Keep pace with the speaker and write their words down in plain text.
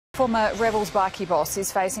Former Rebels bikie boss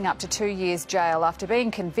is facing up to 2 years jail after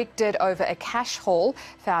being convicted over a cash haul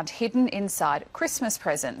found hidden inside Christmas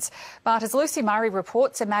presents. But as Lucy Murray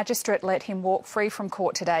reports, a magistrate let him walk free from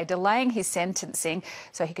court today, delaying his sentencing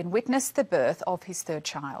so he can witness the birth of his third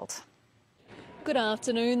child. Good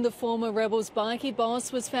afternoon. The former Rebels bikie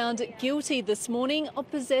boss was found guilty this morning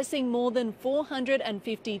of possessing more than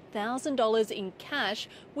 $450,000 in cash,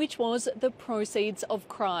 which was the proceeds of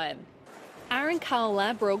crime. Aaron Carl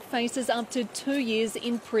Ladbrokes faces up to 2 years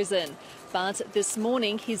in prison. But this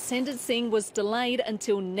morning, his sentencing was delayed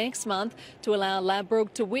until next month to allow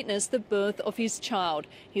Ladbrokes to witness the birth of his child.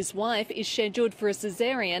 His wife is scheduled for a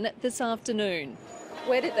caesarean this afternoon.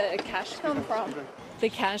 Where did the cash come from? The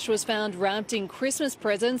cash was found wrapped in Christmas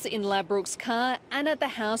presents in Ladbrokes' car and at the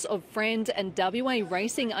house of friend and WA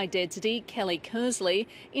racing identity Kelly Kersley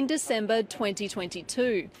in December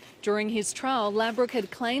 2022. During his trial, Ladbrokes had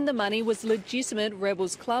claimed the money was legitimate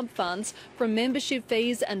Rebels Club funds from membership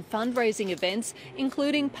fees and fundraising events,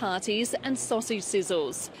 including parties and sausage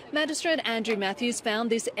sizzles. Magistrate Andrew Matthews found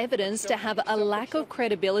this evidence to have a lack of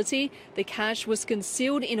credibility. The cash was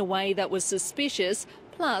concealed in a way that was suspicious.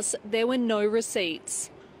 Plus, there were no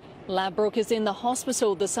receipts. Ladbrokes is in the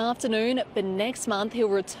hospital this afternoon, but next month he'll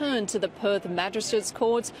return to the Perth Magistrates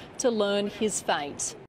Court to learn his fate.